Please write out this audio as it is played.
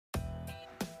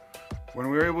When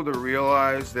we're able to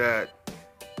realize that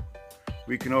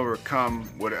we can overcome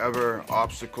whatever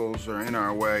obstacles are in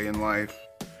our way in life,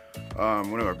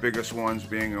 one of our biggest ones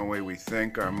being the way we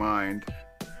think, our mind,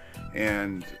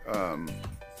 and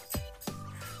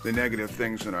the negative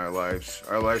things in our lives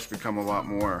become a lot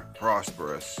more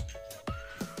prosperous.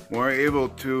 When we're able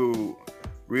to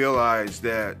realize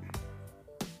that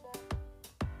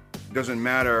it doesn't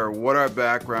matter what our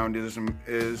background is,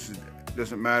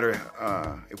 doesn't matter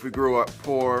if we grew up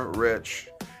poor, rich,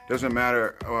 doesn't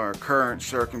matter our current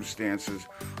circumstances.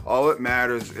 All that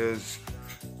matters is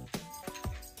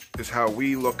how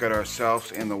we look at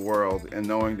ourselves and the world, and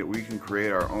knowing that we can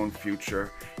create our own future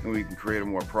and we can create a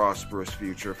more prosperous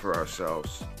future for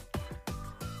ourselves.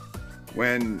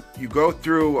 When you go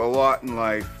through a lot in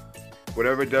life,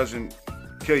 whatever doesn't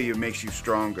kill you makes you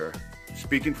stronger.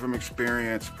 Speaking from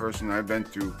experience, personally, I've been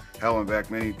through hell and back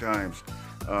many times.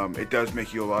 It does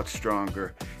make you a lot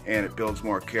stronger, and it builds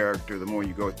more character the more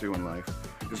you go through in life.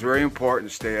 It's very important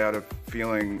to stay out of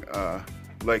feeling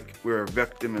like we're a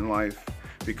victim in life,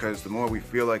 because the more we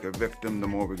feel like a victim, the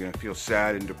more we're going to feel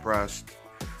sad and depressed.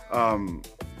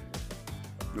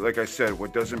 Like I said,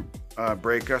 what doesn't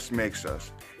break us makes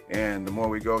us. And the more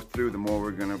we go through, the more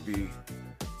we're going to be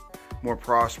more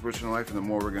prosperous in life, and the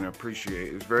more we're going to appreciate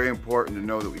it. It's very important to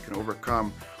know that we can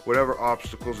overcome whatever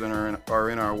obstacles are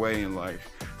in our way in life.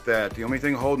 That the only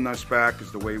thing holding us back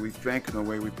is the way we think and the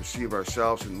way we perceive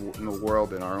ourselves in the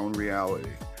world and our own reality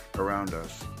around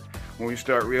us. When we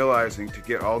start realizing to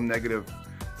get all negative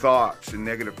thoughts and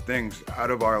negative things out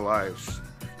of our lives,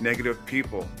 negative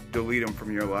people, delete them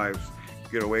from your lives,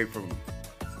 get away from them,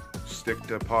 stick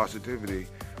to positivity,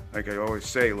 like I always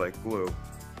say, like glue.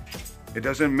 It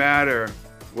doesn't matter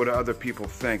what other people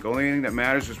think. Only thing that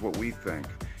matters is what we think.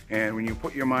 And when you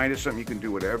put your mind to something, you can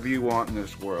do whatever you want in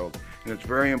this world. And it's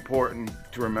very important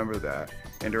to remember that.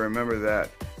 And to remember that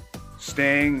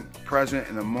staying present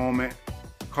in the moment,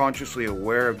 consciously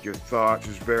aware of your thoughts,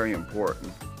 is very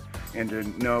important. And to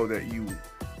know that you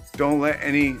don't let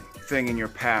anything in your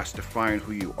past define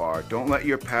who you are. Don't let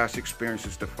your past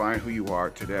experiences define who you are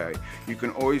today. You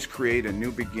can always create a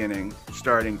new beginning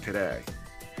starting today.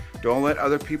 Don't let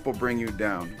other people bring you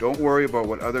down. Don't worry about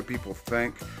what other people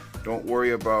think. Don't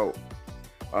worry about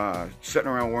sitting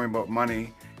around worrying about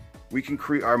money. We can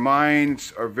create, our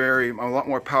minds are a lot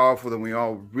more powerful than we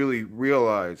all really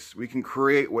realize. We can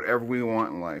create whatever we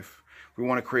want in life. If we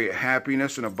want to create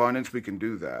happiness and abundance, we can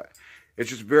do that. It's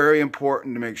just very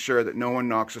important to make sure that no one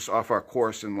knocks us off our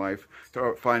course in life,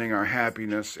 to finding our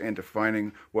happiness and to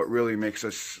finding what really makes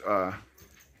us,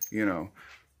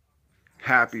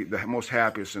 happy, the most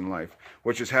happiest in life,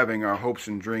 which is having our hopes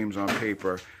and dreams on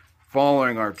paper,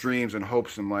 following our dreams and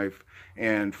hopes in life,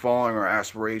 and following our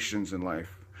aspirations in life.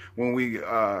 When we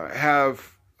have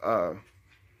something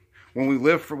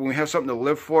to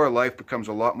live for, life becomes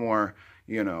a lot more,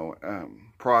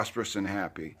 prosperous and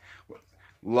happy.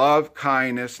 Love,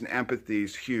 kindness, and empathy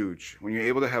is huge. When you're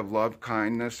able to have love,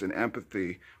 kindness, and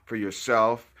empathy for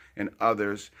yourself and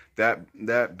others, that's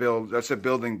the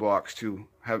building blocks to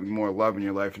having more love in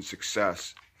your life and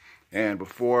success. And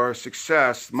before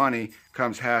success, money,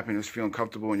 comes happiness, feeling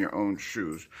comfortable in your own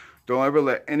shoes. Don't ever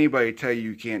let anybody tell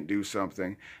you can't do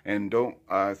something, and don't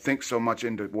think so much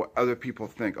into what other people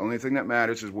think. Only thing that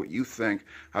matters is what you think,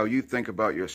 how you think about yourself.